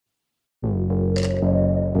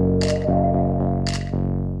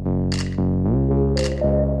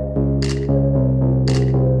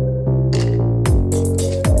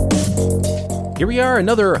Here we are,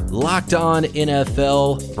 another Locked On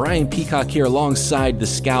NFL. Brian Peacock here alongside the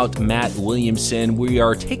scout, Matt Williamson. We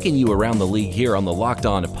are taking you around the league here on the Locked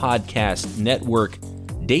On Podcast Network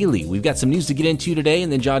daily. We've got some news to get into today,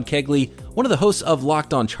 and then John Kegley, one of the hosts of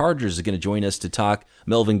Locked On Chargers, is going to join us to talk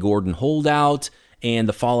Melvin Gordon holdout and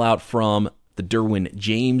the fallout from the Derwin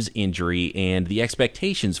James injury and the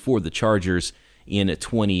expectations for the Chargers in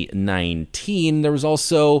 2019. There was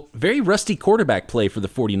also very rusty quarterback play for the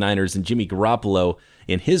 49ers and Jimmy Garoppolo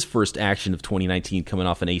in his first action of 2019 coming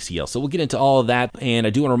off an ACL. So we'll get into all of that. And I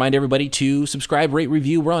do want to remind everybody to subscribe, rate,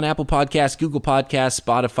 review. We're on Apple Podcasts, Google Podcasts,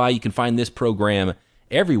 Spotify. You can find this program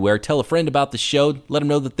everywhere. Tell a friend about the show. Let them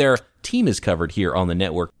know that their team is covered here on the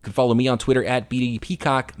network. You can follow me on Twitter at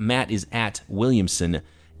BDPeacock. Matt is at Williamson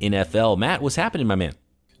NFL. Matt, what's happening, my man?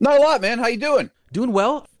 Not a lot, man. How you doing? Doing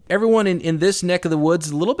well. Everyone in this neck of the woods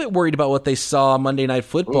is a little bit worried about what they saw Monday Night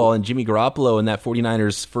Football and Jimmy Garoppolo and that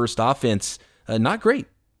 49ers first offense. Not great.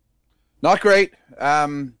 Not great.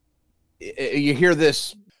 You hear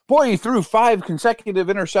this, boy, he threw 5 consecutive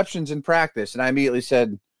interceptions in practice. And I immediately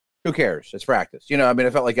said, who cares? It's practice. I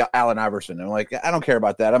felt like Allen Iverson. I'm like, I don't care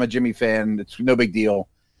about that. I'm a Jimmy fan. It's no big deal.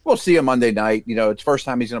 We'll see him Monday night. It's first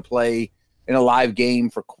time he's going to play in a live game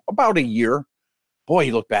for about a year. Boy,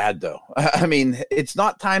 he looked bad, though. I mean, it's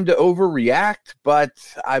not time to overreact, but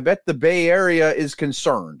I bet the Bay Area is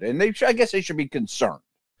concerned, and I guess they should be concerned.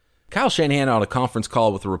 Kyle Shanahan on a conference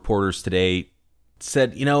call with the reporters today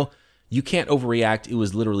said, you can't overreact. It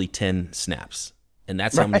was literally 10 snaps, and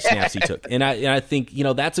that's how many snaps he took. And I think,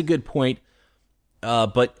 that's a good point,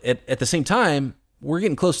 but at the same time, we're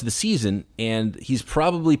getting close to the season, and he's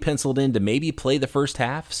probably penciled in to maybe play the first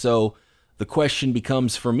half. So the question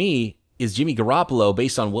becomes for me, is Jimmy Garoppolo,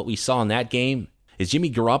 based on what we saw in that game, is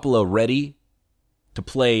Jimmy Garoppolo ready to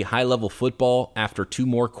play high-level football after 2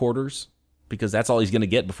 more quarters? Because that's all he's going to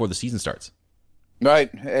get before the season starts.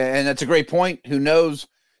 Right, and that's a great point. Who knows?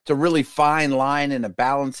 It's a really fine line and a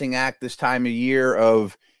balancing act this time of year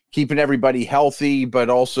of keeping everybody healthy, but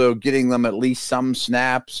also getting them at least some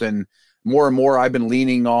snaps. And more I've been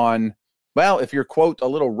leaning on, well, if you're, quote, a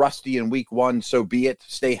little rusty in week 1, so be it.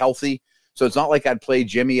 Stay healthy. So it's not like I'd play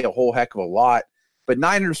Jimmy a whole heck of a lot. But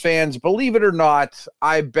Niners fans, believe it or not,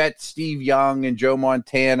 I bet Steve Young and Joe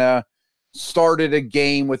Montana started a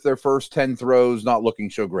game with their first 10 throws not looking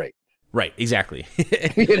so great. Right, exactly.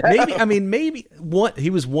 Maybe one. He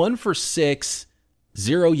was 1 for 6,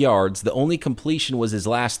 0 yards. The only completion was his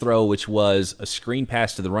last throw, which was a screen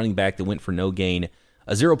pass to the running back that went for no gain,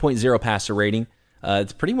 a 0.0 passer rating.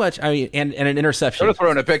 It's pretty much, and an interception. Should have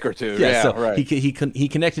thrown a pick or two. Yeah, so right. He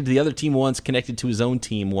connected to the other team once, connected to his own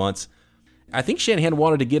team once. I think Shanahan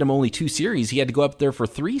wanted to get him only 2 series. He had to go up there for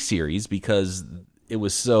 3 series because it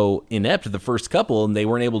was so inept the first couple, and they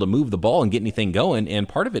weren't able to move the ball and get anything going. And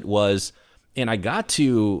part of it was, and I got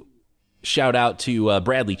to shout out to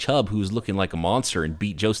Bradley Chubb, who's looking like a monster and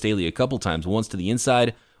beat Joe Staley a couple times, once to the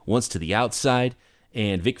inside, once to the outside.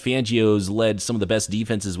 And Vic Fangio's led some of the best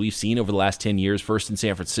defenses we've seen over the last 10 years, first in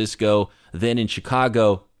San Francisco, then in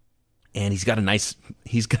Chicago. And he's got a nice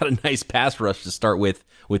pass rush to start with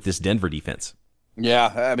this Denver defense.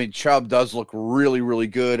 Yeah, Chubb does look really, really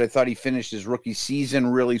good. I thought he finished his rookie season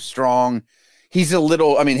really strong. He's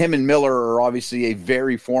him and Miller are obviously a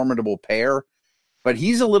very formidable pair, but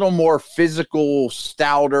he's a little more physical,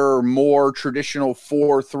 stouter, more traditional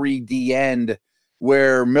 4-3 end,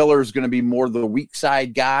 where Miller's going to be more the weak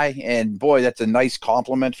side guy. And boy, that's a nice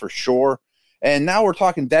compliment for sure. And now we're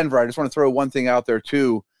talking Denver. I just want to throw one thing out there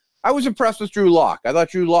too. I was impressed with Drew Lock. I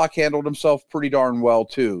thought Drew Lock handled himself pretty darn well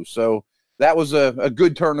too. So that was a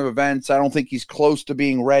good turn of events. I don't think he's close to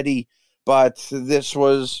being ready, but this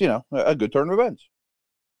was, a good turn of events.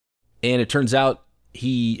 And it turns out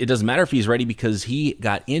it doesn't matter if he's ready because he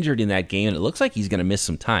got injured in that game, and it looks like he's going to miss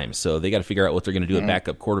some time. So they got to figure out what they're going to do at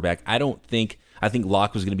backup quarterback. I think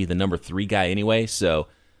Locke was going to be the number 3 guy anyway. So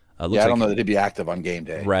I don't know that he'd be active on game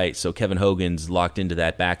day. Right. So Kevin Hogan's locked into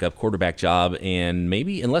that backup quarterback job, and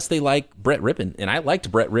maybe unless they like Brett Rippon, and I liked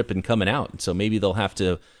Brett Rippon coming out, so maybe they'll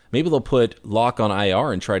put Locke on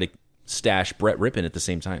IR and try to stash Brett Rippon at the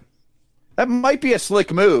same time. That might be a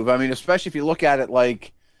slick move. Especially if you look at it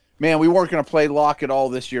like, man, we weren't going to play Locke at all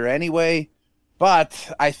this year anyway.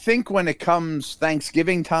 But I think when it comes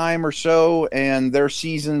Thanksgiving time or so and their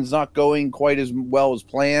season's not going quite as well as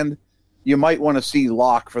planned, you might want to see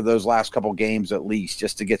Locke for those last couple games at least,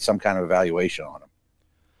 just to get some kind of evaluation on him.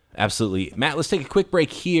 Absolutely. Matt, let's take a quick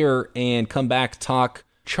break here and come back, talk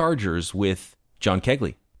Chargers with John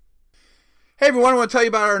Kegley. Hey everyone, I want to tell you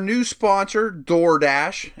about our new sponsor,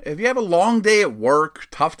 DoorDash. If you have a long day at work,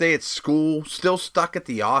 tough day at school, still stuck at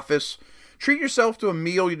the office, Treat yourself to a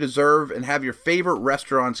meal you deserve and have your favorite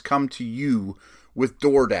restaurants come to you with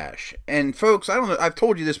DoorDash. And folks, I don't know, I've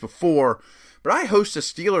told you this before, but I host a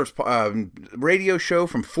Steelers radio show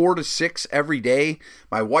from 4 to 6 every day.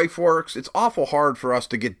 My wife works. It's awful hard for us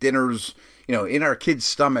to get dinners, in our kids'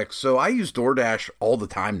 stomachs. So I use DoorDash all the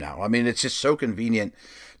time now. I mean, it's just so convenient.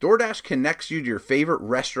 DoorDash connects you to your favorite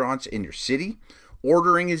restaurants in your city.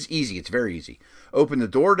 Ordering is easy. It's very easy. Open the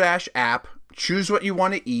DoorDash app, choose what you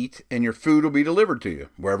want to eat, and your food will be delivered to you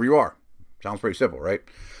wherever you are. Sounds pretty simple, right?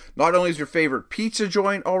 Not only is your favorite pizza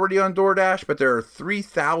joint already on DoorDash, but there are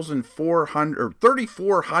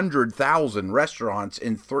 3,400,000 restaurants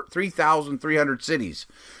in 3,300 cities.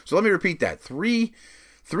 So let me repeat that.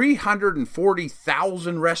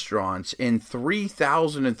 340,000 restaurants in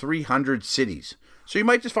 3,300 cities. So you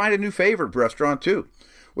might just find a new favorite restaurant too.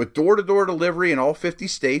 With door-to-door delivery in all 50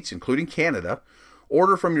 states, including Canada,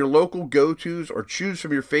 order from your local go-tos or choose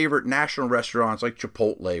from your favorite national restaurants like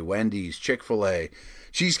Chipotle, Wendy's, Chick-fil-A,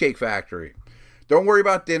 Cheesecake Factory. Don't worry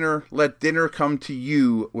about dinner. Let dinner come to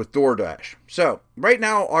you with DoorDash. So, right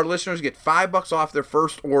now, our listeners get $5 off their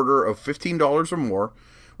first order of $15 or more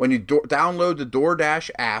when you download the DoorDash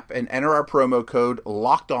app and enter our promo code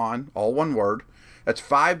LOCKEDON, all one word. That's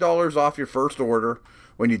 $5 off your first order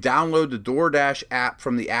when you download the DoorDash app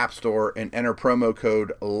from the App Store and enter promo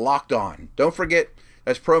code LOCKEDON. Don't forget,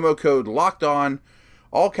 that's promo code LOCKEDON.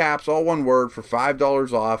 All caps, all one word, for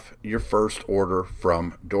 $5 off your first order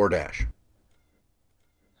from DoorDash.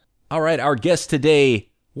 All right, our guest today,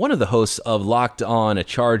 one of the hosts of Locked On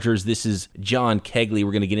Chargers. This is John Kegley.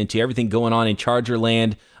 We're going to get into everything going on in Charger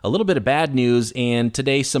land, a little bit of bad news, and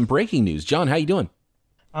today some breaking news. John, how you doing?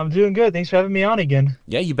 I'm doing good. Thanks for having me on again.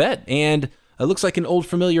 Yeah, you bet. And it looks like an old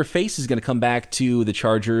familiar face is going to come back to the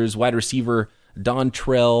Chargers, wide receiver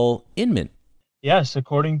Dontrelle Inman. Yes,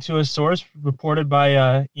 according to a source reported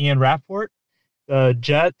by Ian Rappaport, the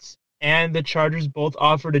Jets and the Chargers both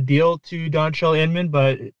offered a deal to Dontrelle Inman,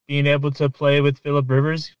 but being able to play with Phillip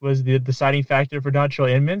Rivers was the deciding factor for Dontrelle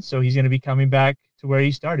Inman, so he's going to be coming back to where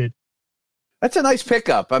he started. That's a nice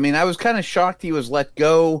pickup. I mean, I was kind of shocked he was let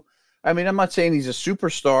go. I mean, I'm not saying he's a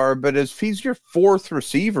superstar, but if he's your fourth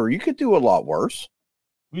receiver, you could do a lot worse.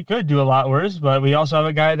 We could do a lot worse, but we also have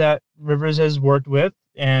a guy that Rivers has worked with,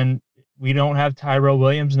 and we don't have Tyrell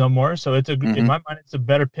Williams no more, so in my mind, it's a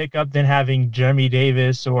better pickup than having Jeremy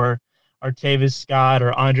Davis or Artavis Scott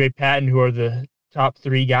or Andre Patton, who are the top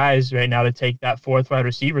three guys right now to take that fourth wide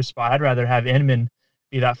receiver spot. I'd rather have Inman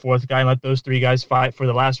be that fourth guy and let those three guys fight for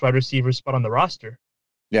the last wide receiver spot on the roster.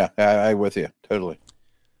 Yeah, I'm with you, totally.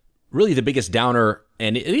 Really the biggest downer,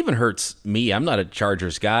 and it even hurts me. I'm not a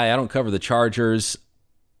Chargers guy. I don't cover the Chargers.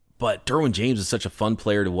 But Derwin James is such a fun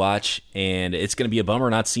player to watch, and it's going to be a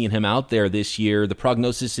bummer not seeing him out there this year. The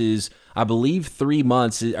prognosis is, I believe, 3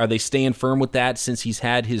 months. Are they staying firm with that since he's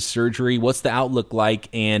had his surgery? What's the outlook like,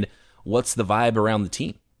 and what's the vibe around the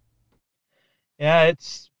team? Yeah,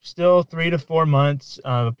 it's still 3 to 4 months.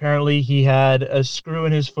 Apparently, he had a screw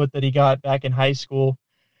in his foot that he got back in high school,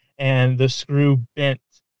 and the screw bent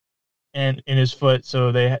in his foot.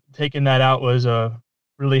 So taking that out was a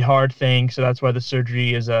really hard thing, so that's why the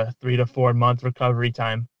surgery is a 3 to 4 month recovery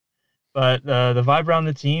time. But the vibe around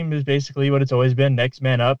the team is basically what it's always been: next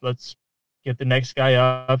man up. Let's get the next guy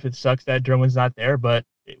up. It sucks that Derwin's not there, but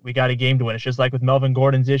we got a game to win. It's just like with Melvin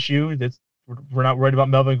Gordon's issue. We're not worried about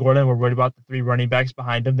Melvin Gordon. We're worried about the three running backs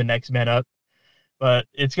behind him, the next man up. But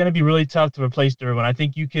it's going to be really tough to replace Derwin. I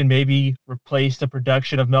think you can maybe replace the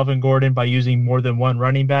production of Melvin Gordon by using more than one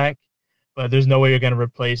running back, but there's no way you're going to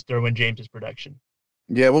replace Derwin James's production.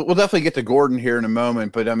 Yeah, we'll definitely get to Gordon here in a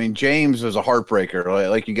moment, but I mean, James was a heartbreaker,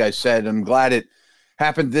 like you guys said. I'm glad it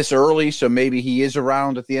happened this early, so maybe he is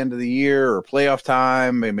around at the end of the year or playoff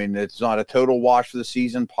time. I mean, it's not a total wash for the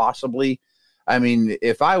season, possibly. I mean,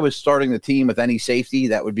 if I was starting the team with any safety,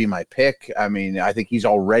 that would be my pick. I mean, I think he's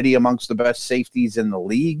already amongst the best safeties in the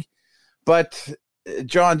league. But,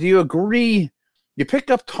 John, do you agree? You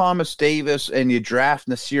pick up Thomas Davis and you draft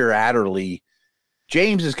Nasir Adderley.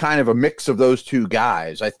 James is kind of a mix of those two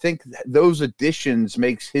guys. I think those additions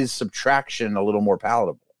makes his subtraction a little more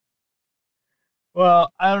palatable. Well,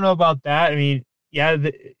 I don't know about that. I mean, yeah,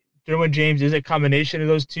 Derwin James is a combination of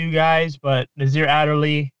those two guys, but Nasir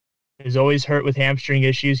Adderley is always hurt with hamstring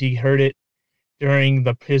issues. He hurt it during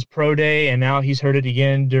his pro day, and now he's hurt it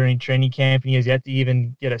again during training camp. He has yet to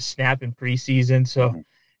even get a snap in preseason. So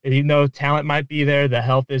even though talent might be there, the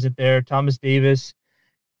health isn't there. Thomas Davis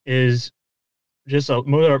is just a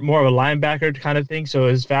more of a linebacker kind of thing. So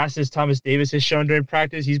as fast as Thomas Davis has shown during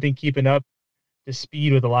practice, he's been keeping up to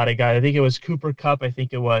speed with a lot of guys. I think it was Cooper Kupp. I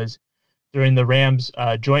think it was during the Rams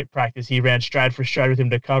joint practice. He ran stride for stride with him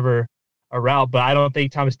to cover route. But I don't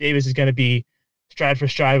think Thomas Davis is going to be stride for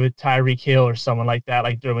stride with Tyreek Hill or someone like that,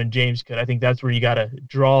 like Derwin James could. I think that's where you got to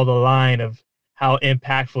draw the line of how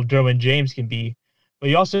impactful Derwin James can be. But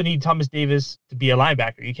you also need Thomas Davis to be a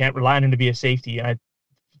linebacker. You can't rely on him to be a safety. And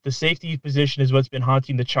the safety position is what's been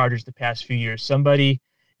haunting the Chargers the past few years. Somebody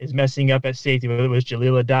is messing up at safety, whether it was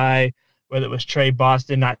Jaleel Addae, whether it was Trey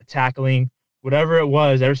Boston not tackling, whatever it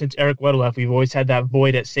was. Ever since Eric Weddle left, we've always had that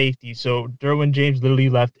void at safety. So Derwin James literally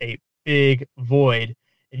left a big void.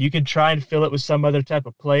 And you can try and fill it with some other type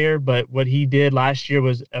of player, but what he did last year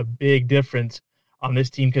was a big difference on this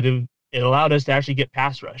team. It allowed us to actually get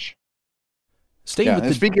pass rush.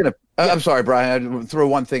 Speaking of, I'm sorry, Brian, I'd throw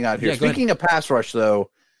one thing out here. Speaking of pass rush, though,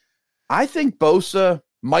 I think Bosa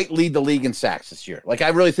might lead the league in sacks this year. Like, I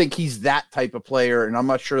really think he's that type of player, and I'm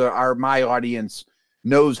not sure that my audience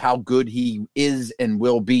knows how good he is and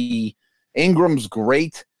will be. Ingram's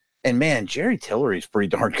great, and man, Jerry Tillery's pretty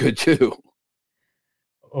darn good too.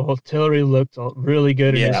 Well, Tillery looked really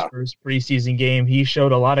good in his first preseason game. He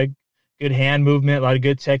showed a lot of good hand movement, a lot of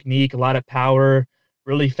good technique, a lot of power,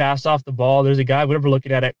 really fast off the ball. There's a guy we were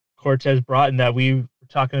looking at Cortez Broughton that we were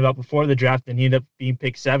talking about before the draft, and he ended up being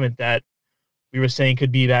picked 7th, that we were saying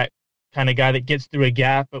could be that kind of guy that gets through a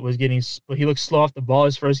gap, but he looked slow off the ball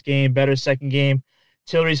his first game, better second game.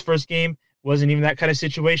 Tillery's first game wasn't even that kind of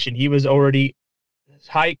situation. He was already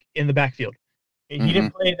high in the backfield. He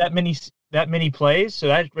didn't play that many plays, so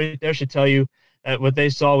that right there should tell you that what they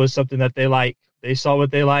saw was something that they like. They saw what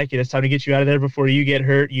they like, and it's time to get you out of there before you get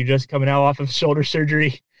hurt. You just coming out off of shoulder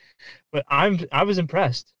surgery. But I was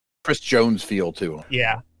impressed. Chris Jones feel too.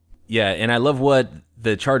 Yeah, and I love what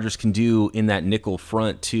the Chargers can do in that nickel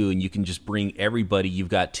front too, and you can just bring everybody. You've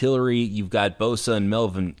got Tillery, you've got Bosa and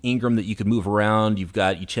Melvin Ingram that you could move around. You've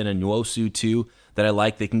got Uchenna Nwosu too that I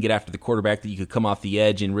like. They can get after the quarterback, that you could come off the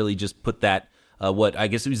edge and really just put that. What I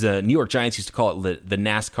guess it was the New York Giants used to call it the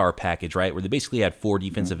NASCAR package, right? Where they basically had 4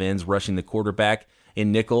 defensive ends rushing the quarterback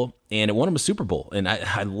in nickel, and it won them a Super Bowl. And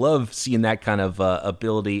I love seeing that kind of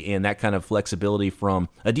ability and that kind of flexibility from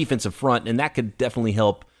a defensive front, and that could definitely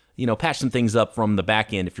help, patch some things up from the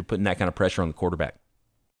back end if you're putting that kind of pressure on the quarterback.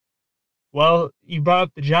 Well, you brought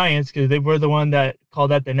up the Giants because they were the one that called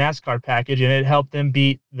that the NASCAR package, and it helped them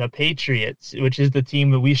beat the Patriots, which is the team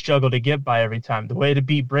that we struggle to get by every time. The way to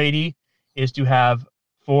beat Brady is to have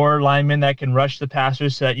 4 linemen that can rush the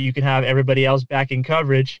passers so that you can have everybody else back in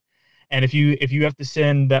coverage. And if you have to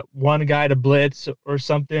send that one guy to blitz or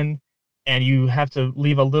something and you have to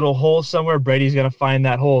leave a little hole somewhere, Brady's going to find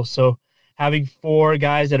that hole. So having 4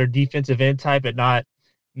 guys that are defensive end type and not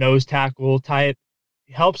nose tackle type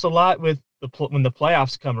helps a lot with when the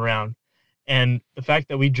playoffs come around. And the fact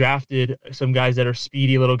that we drafted some guys that are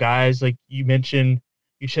speedy little guys, like you mentioned,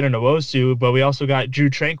 Uchenna Nwosu, but we also got Drew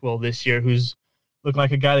Tranquill this year, who's looked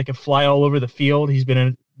like a guy that can fly all over the field. He's been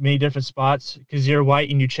in many different spots. Kazir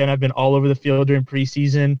White and Uchenna have been all over the field during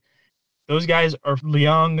preseason. Those guys are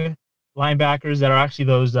young linebackers that are actually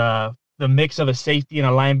those the mix of a safety and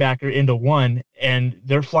a linebacker into one, and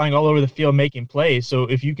they're flying all over the field making plays. So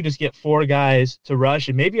if you could just get 4 guys to rush,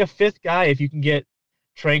 and maybe a 5th guy, if you can get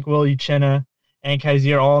Tranquill, Uchenna, and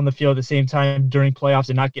Kazir all on the field at the same time during playoffs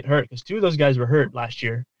and not get hurt, because 2 of those guys were hurt last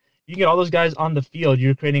year. You get all those guys on the field,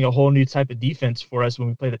 you're creating a whole new type of defense for us when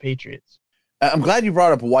we play the Patriots. I'm glad you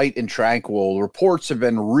brought up White and Tranquill. Reports have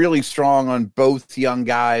been really strong on both young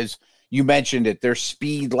guys. You mentioned it. They're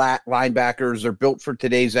speed linebackers. They're built for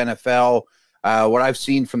today's NFL. What I've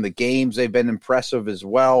seen from the games, they've been impressive as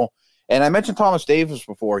well. And I mentioned Thomas Davis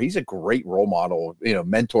before. He's a great role model,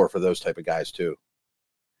 mentor for those type of guys too.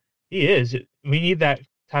 He is. We need that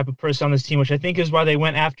type of person on this team, which I think is why they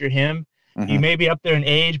went after him. He may be up there in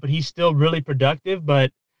age, but he's still really productive,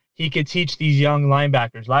 but he could teach these young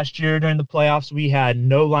linebackers. Last year during the playoffs, we had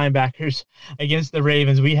no linebackers against the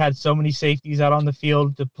Ravens. We had so many safeties out on the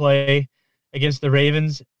field to play against the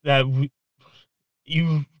Ravens that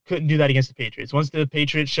you couldn't do that against the Patriots. Once the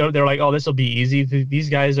Patriots showed, they're like, oh, this will be easy. These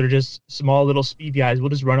guys are just small little speed guys. We'll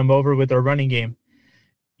just run them over with our running game.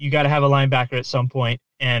 You got to have a linebacker at some point,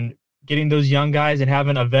 and getting those young guys and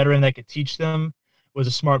having a veteran that could teach them was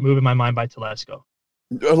a smart move in my mind by Telesco.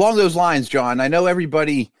 Along those lines, John, I know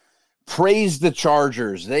everybody praised the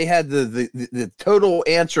Chargers. They had the total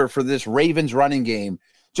answer for this Ravens running game.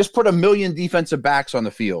 Just put 1 million defensive backs on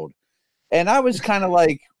the field. And I was kind of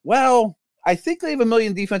like, well, I think they have 1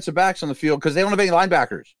 million defensive backs on the field because they don't have any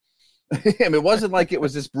linebackers. I mean, it wasn't like it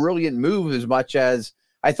was this brilliant move as much as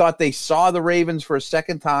I thought they saw the Ravens for a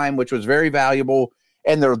second time, which was very valuable,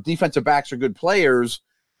 and their defensive backs are good players,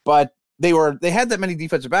 but they had that many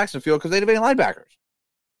defensive backs in the field because they didn't have any linebackers.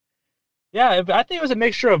 Yeah, I think it was a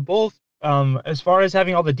mixture of both. As far as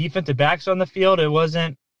having all the defensive backs on the field, it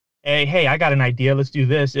wasn't, hey, I got an idea, let's do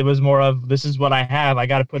this. It was more of, this is what I have, I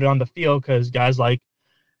got to put it on the field because guys like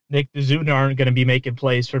Nick DeZuna aren't going to be making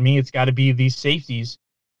plays. For me, it's got to be these safeties.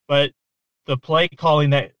 But the play calling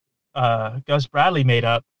that Gus Bradley made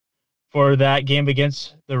up for that game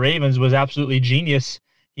against the Ravens was absolutely genius.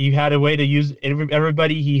 He had a way to use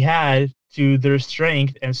everybody he had to their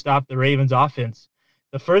strength and stop the Ravens offense.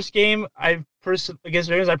 The first game against the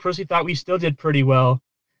Ravens, I personally thought we still did pretty well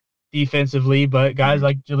defensively, but guys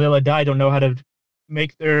like Jalil Adai don't know how to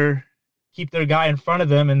keep their guy in front of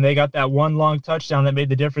them, and they got that one long touchdown that made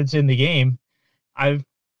the difference in the game. I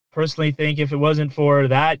personally think if it wasn't for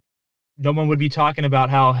that, no one would be talking about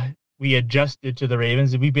how we adjusted to the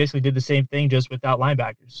Ravens. We basically did the same thing just without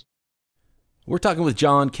linebackers. We're talking with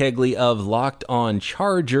John Kegley of Locked On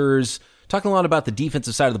Chargers, talking a lot about the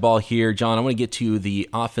defensive side of the ball here. John, I want to get to the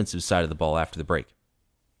offensive side of the ball after the break.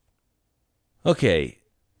 Okay,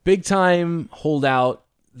 big time holdout.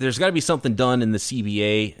 There's got to be something done in the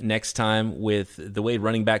CBA next time with the way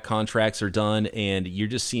running back contracts are done, and you're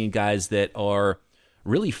just seeing guys that are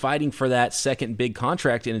really fighting for that second big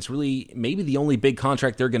contract, and it's really maybe the only big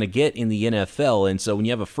contract they're going to get in the NFL. And so when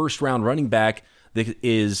you have a first-round running back that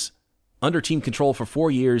is under team control for 4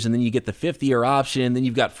 years, and then you get the fifth-year option, and then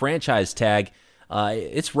you've got franchise tag,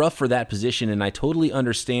 it's rough for that position, and I totally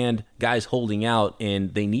understand guys holding out,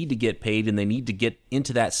 and they need to get paid, and they need to get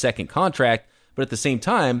into that second contract. But at the same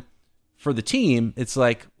time, for the team, it's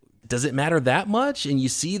like, does it matter that much? And you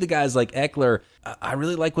see the guys like Ekeler, I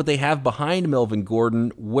really like what they have behind Melvin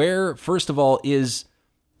Gordon. Where, first of all, is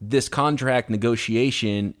this contract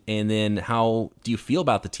negotiation? And then how do you feel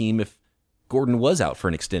about the team if Gordon was out for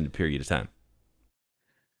an extended period of time?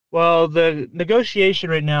 Well, the negotiation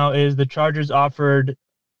right now is the Chargers offered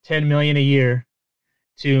 $10 million a year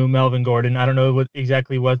to Melvin Gordon. I don't know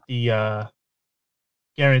exactly what the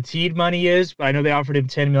guaranteed money is, but I know they offered him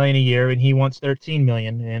 $10 million a year, and he wants $13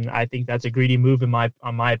 million. And I think that's a greedy move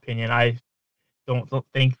on my opinion. I don't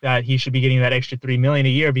think that he should be getting that extra $3 million a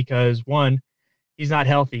year because, one, he's not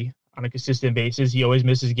healthy on a consistent basis. He always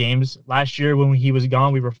misses games. Last year when he was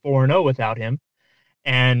gone, we were 4-0 without him.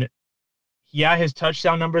 And yeah, his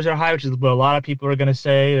touchdown numbers are high, which is what a lot of people are going to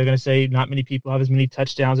say. They're going to say not many people have as many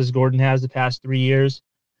touchdowns as Gordon has the past 3 years.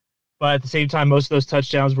 But at the same time, most of those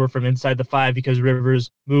touchdowns were from inside the 5 because Rivers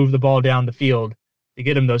moved the ball down the field to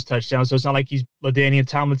get him those touchdowns. So it's not like he's LaDainian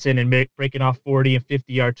Tomlinson and breaking off 40 and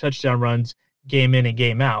 50-yard touchdown runs game in and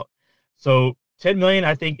game out. So $10 million,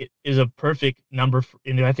 I think, is a perfect number,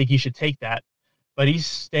 and I think he should take that. But he's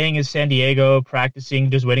staying in San Diego, practicing,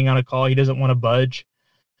 just waiting on a call. He doesn't want to budge.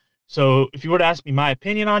 So if you were to ask me my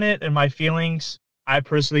opinion on it and my feelings, I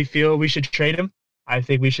personally feel we should trade him. I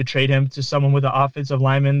think we should trade him to someone with an offensive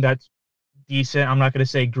lineman that's decent. I'm not going to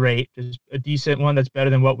say great, just a decent one that's better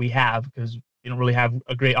than what we have because we don't really have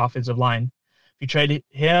a great offensive line. If you trade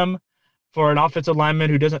him for an offensive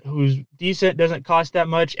lineman who's decent, doesn't cost that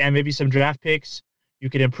much, and maybe some draft picks, you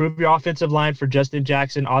can improve your offensive line for Justin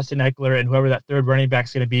Jackson, Austin Ekeler, and whoever that third running back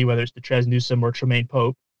is going to be, whether it's Detrez Newsome or Tremaine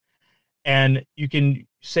Pope. And you can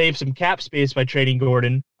save some cap space by trading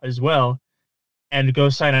Gordon as well and go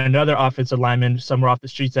sign another offensive lineman somewhere off the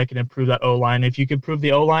streets that can improve that O-line. If you can improve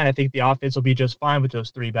the O-line, I think the offense will be just fine with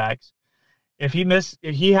those 3 backs. If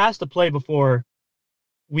he has to play before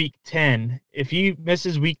week 10, if he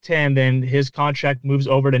misses week 10, then his contract moves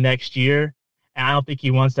over to next year, and I don't think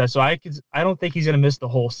he wants that. So I don't think he's going to miss the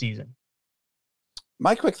whole season.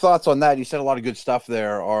 My quick thoughts on that, you said a lot of good stuff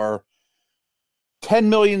there, are $10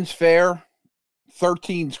 million's fair,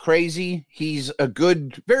 13's crazy. He's a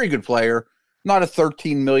very good player. Not a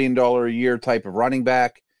 $13 million a year type of running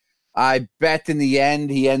back. I bet in the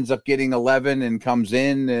end he ends up getting 11 and comes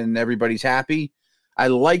in and everybody's happy. I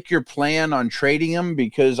like your plan on trading him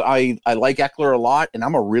because I like Ekeler a lot, and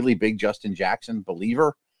I'm a really big Justin Jackson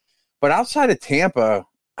believer. But outside of Tampa,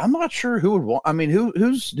 I'm not sure who would want. I mean, who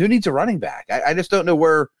needs a running back? I just don't know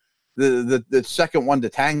where the second one to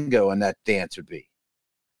tango in that dance would be.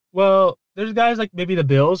 Well, there's guys like maybe the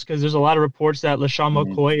Bills, because there's a lot of reports that LaShawn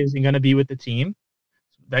McCoy isn't going to be with the team.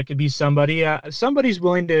 That could be somebody. Somebody's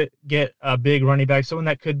willing to get a big running back, someone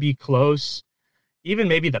that could be close. Even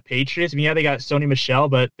maybe the Patriots. I mean, yeah, they got Sony Michel,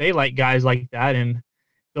 but they like guys like that, and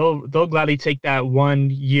they'll gladly take that 1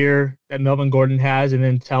 year that Melvin Gordon has and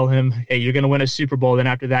then tell him, hey, you're going to win a Super Bowl. Then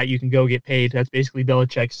after that, you can go get paid. That's basically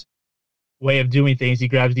Belichick's way of doing things. He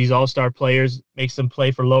grabs these all-star players, makes them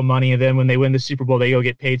play for low money, and then when they win the Super Bowl, they go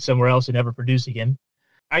get paid somewhere else and never produce again.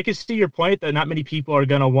 I can see your point that not many people are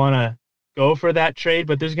going to want to go for that trade,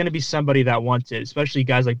 but there's going to be somebody that wants it, especially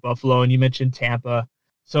guys like Buffalo, and you mentioned Tampa.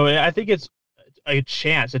 So I think it's a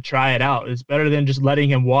chance to try it out. It's better than just letting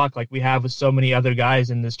him walk like we have with so many other guys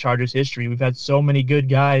in this Chargers history. We've had so many good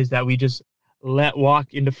guys that we just let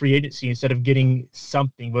walk into free agency instead of getting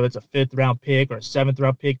something, whether it's a 5th round pick or a 7th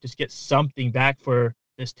round pick, just get something back for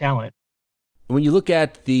this talent. When you look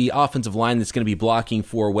at the offensive line that's going to be blocking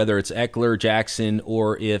for whether it's Eckler, Jackson,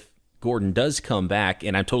 or if Gordon does come back,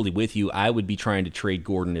 and I'm totally with you, I would be trying to trade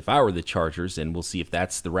Gordon if I were the Chargers, and we'll see if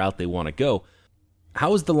that's the route they want to go.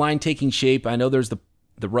 How is the line taking shape? I know there's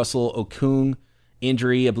the Russell Okung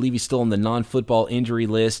injury. I believe he's still on the non-football injury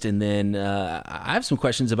list. And then I have some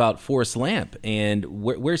questions about Forrest Lamp and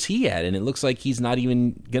where's he at? And it looks like he's not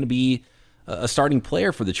even going to be a starting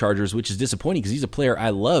player for the Chargers, which is disappointing because he's a player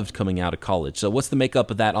I loved coming out of college. So what's the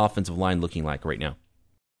makeup of that offensive line looking like right now?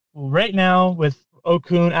 Well, right now, with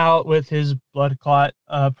Okung out with his blood clot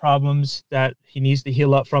problems that he needs to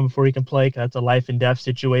heal up from before he can play, 'cause that's a life and death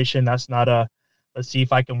situation. That's not a let's see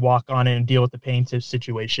if I can walk on it and deal with the pain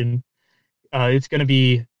situation. It's going to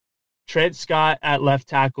be Trent Scott at left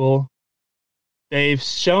tackle. They've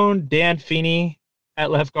shown Dan Feeney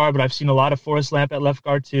at left guard, but I've seen a lot of Forrest Lamp at left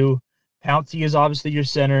guard too. Pouncey is obviously your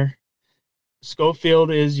center.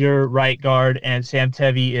 Schofield is your right guard, and Sam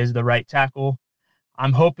Tevi is the right tackle.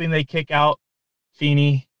 I'm hoping they kick out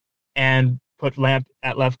Feeney and put Lamp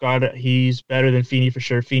at left guard. He's better than Feeney for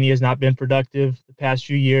sure. Feeney has not been productive the past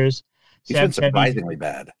few years. He's been surprisingly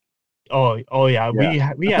bad. Oh yeah.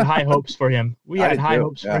 We had high hopes for him. We had high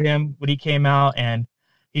hopes for him when he came out, and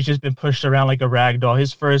he's just been pushed around like a rag doll.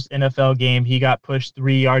 His first NFL game, he got pushed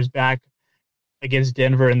 3 yards back against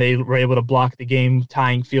Denver, and they were able to block the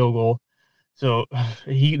game-tying field goal. So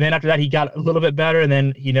then after that, he got a little bit better, and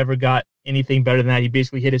then he never got anything better than that. He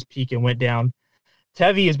basically hit his peak and went down.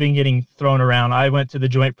 Tevi has been getting thrown around. I went to the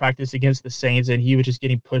joint practice against the Saints, and he was just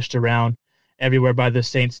getting pushed around everywhere by the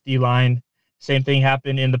Saints D-line. Same thing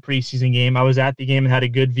happened in the preseason game. I was at the game and had a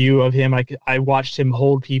good view of him. I watched him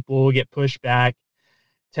hold people, get pushed back.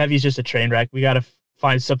 Tevi's just a train wreck. We got to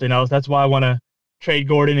find something else. That's why I want to trade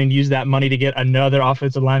Gordon and use that money to get another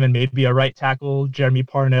offensive lineman, maybe a right tackle, Jeremy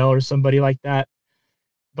Parnell or somebody like that.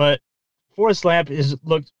 But Forrest Lamp has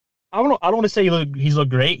looked, I don't want to say he's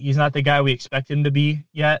looked great. He's not the guy we expect him to be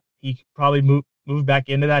yet. He probably moved back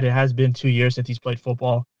into that. It has been 2 years since he's played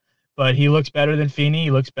football. But he looks better than Feeney.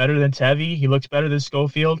 He looks better than Tevi. He looks better than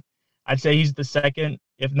Schofield. I'd say he's the second,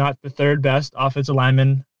 if not the third best offensive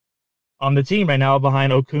lineman on the team right now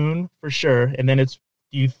behind Okung for sure. And then do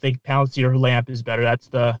you think Pouncey or Lamp is better? That's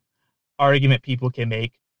the argument people can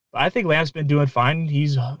make. But I think Lamp's been doing fine.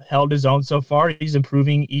 He's held his own so far. He's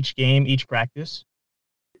improving each game, each practice.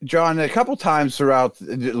 John, a couple times throughout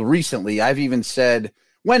recently, I've even said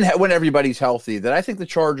when everybody's healthy that I think the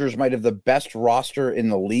Chargers might have the best roster in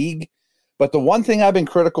the league. But the one thing I've been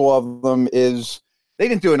critical of them is they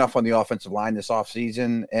didn't do enough on the offensive line this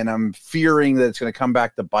offseason, and I'm fearing that it's going to come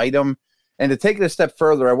back to bite them. And to take it a step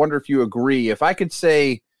further, I wonder if you agree. If I could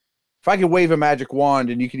wave a magic wand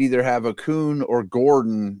and you could either have Okung or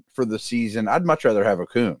Gordon for the season, I'd much rather have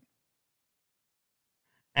Okung.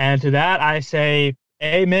 And to that, I say,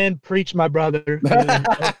 amen, preach, my brother.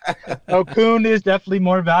 Okung is definitely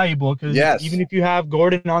more valuable because even if you have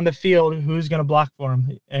Gordon on the field, who's going to block for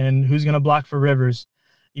him and who's going to block for Rivers?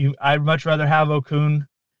 I'd much rather have Okung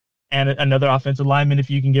and another offensive lineman if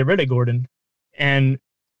you can get rid of Gordon. And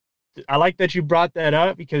I like that you brought that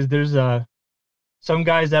up because there's some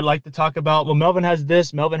guys that like to talk about, well, Melvin has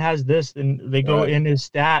this, and they go in his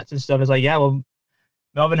stats and stuff. It's like, yeah, well,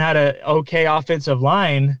 Melvin had an okay offensive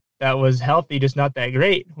line that was healthy, just not that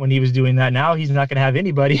great when he was doing that. Now he's not going to have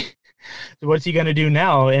anybody. So what's he going to do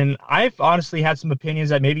now? And I've honestly had some opinions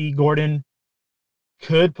that maybe Gordon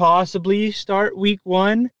could possibly start week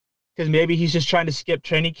 1 because maybe he's just trying to skip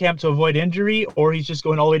training camp to avoid injury, or he's just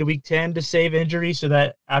going all the way to week 10 to save injury so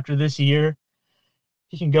that after this year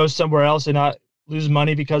he can go somewhere else and not lose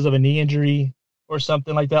money because of a knee injury or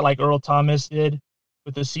something like that, like Earl Thomas did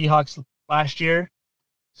with the Seahawks last year.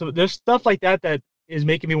 So there's stuff like that that is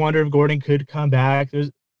making me wonder if Gordon could come back.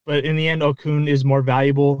 But in the end, Okung is more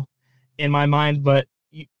valuable in my mind. But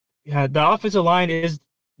the offensive line is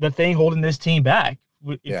the thing holding this team back.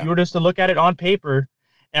 If you were just to look at it on paper,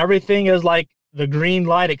 everything is like the green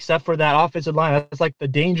light except for that offensive line. That's like the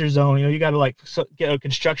danger zone. You got to get a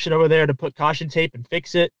construction over there to put caution tape and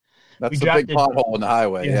fix it. That's the big pothole in the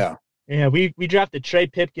highway. Yeah. Yeah, we drafted Trey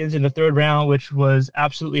Pipkins in the 3rd round, which was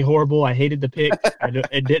absolutely horrible. I hated the pick.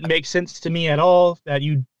 It didn't make sense to me at all that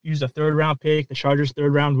you use a 3rd round pick. The Chargers'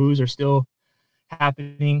 3rd round woos are still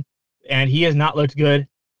happening, and he has not looked good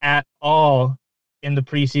at all in the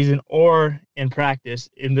preseason or in practice.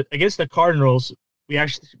 Against the Cardinals, we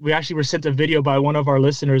actually were sent a video by one of our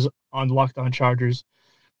listeners on Locked On Chargers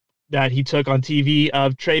that he took on TV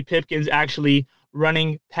of Trey Pipkins actually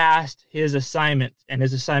running past his assignment, and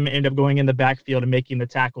his assignment ended up going in the backfield and making the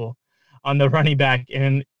tackle on the running back.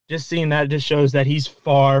 And just seeing that just shows that he's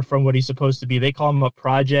far from what he's supposed to be. They call him a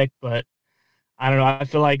project, but I don't know. I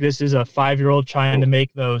feel like this is a 5-year-old trying to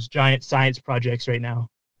make those giant science projects right now.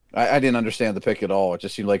 I didn't understand the pick at all. It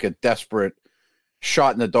just seemed like a desperate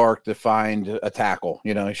shot in the dark to find a tackle.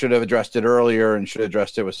 You know, he should have addressed it earlier and should have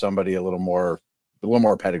addressed it with somebody a little more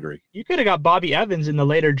pedigree. You could have got Bobby Evans in the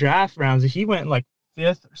later draft rounds. He went like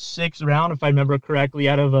 5th or 6th round, if I remember correctly,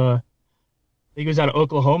 I think he was out of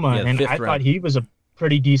Oklahoma. Yeah, and I thought he was a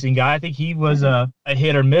pretty decent guy. I think he was a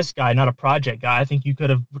hit or miss guy, not a project guy. I think you could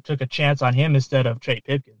have took a chance on him instead of Trey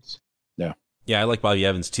Pipkins. Yeah, I like Bobby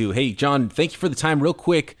Evans too. Hey, John, thank you for the time. Real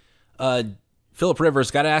quick, Philip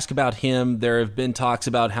Rivers, got to ask about him. There have been talks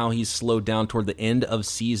about how he's slowed down toward the end of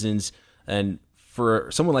seasons, and for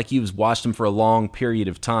someone like you who's watched him for a long period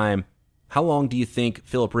of time, how long do you think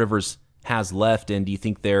Philip Rivers has left, and do you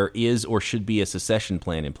think there is or should be a succession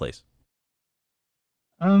plan in place?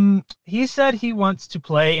 He said he wants to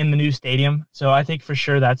play in the new stadium, so I think for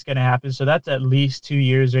sure that's going to happen. So that's at least 2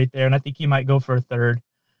 years right there, and I think he might go for a third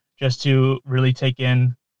just to really take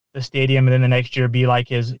in the stadium, and then the next year be like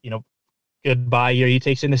his, goodbye year. He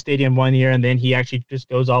takes in the stadium 1 year, and then he actually just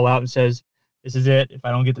goes all out and says, this is it. If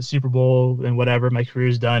I don't get the Super Bowl, then whatever, my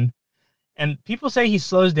career's done. And people say he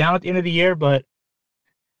slows down at the end of the year, but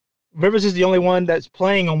Rivers is the only one that's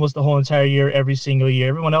playing almost the whole entire year, every single year.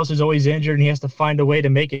 Everyone else is always injured, and he has to find a way to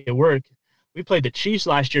make it work. We played the Chiefs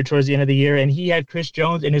last year towards the end of the year, and he had Chris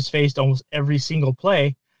Jones in his face almost every single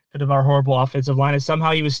play because of our horrible offensive line, and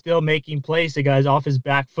somehow he was still making plays to guys off his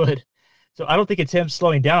back foot. So I don't think it's him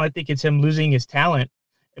slowing down. I think it's him losing his talent,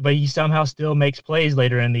 but he somehow still makes plays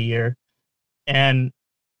later in the year. And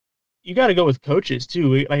you got to go with coaches,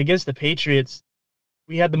 too. Like against the Patriots,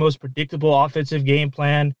 we had the most predictable offensive game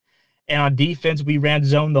plan. And on defense, we ran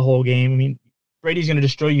zone the whole game. I mean, Brady's going to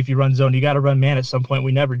destroy you if you run zone. You got to run man at some point.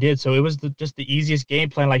 We never did. So it was just the easiest game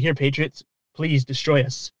plan. Like, here, Patriots, please destroy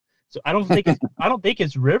us. So I don't think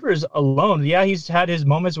it's Rivers alone. Yeah, he's had his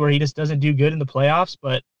moments where he just doesn't do good in the playoffs,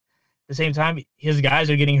 but at the same time, his guys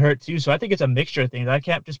are getting hurt too. So I think it's a mixture of things. I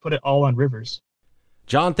can't just put it all on Rivers.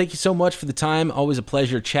 John, thank you so much for the time. Always a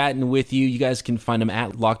pleasure chatting with you. You guys can find him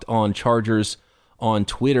at Locked On Chargers on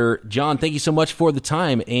Twitter. John, thank you so much for the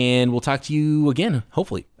time, and we'll talk to you again,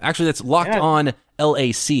 hopefully. Actually, that's Locked On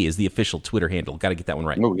LAC is the official Twitter handle. Got to get that one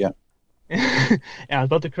right. Oh, yeah. Yeah, I was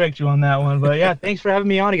about to correct you on that one, but yeah, thanks for having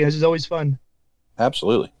me on again. This is always fun.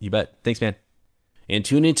 Absolutely. You bet. Thanks, man. And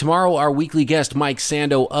tune in tomorrow, our weekly guest, Mike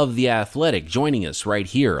Sando of The Athletic, joining us right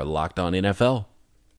here at Locked On NFL.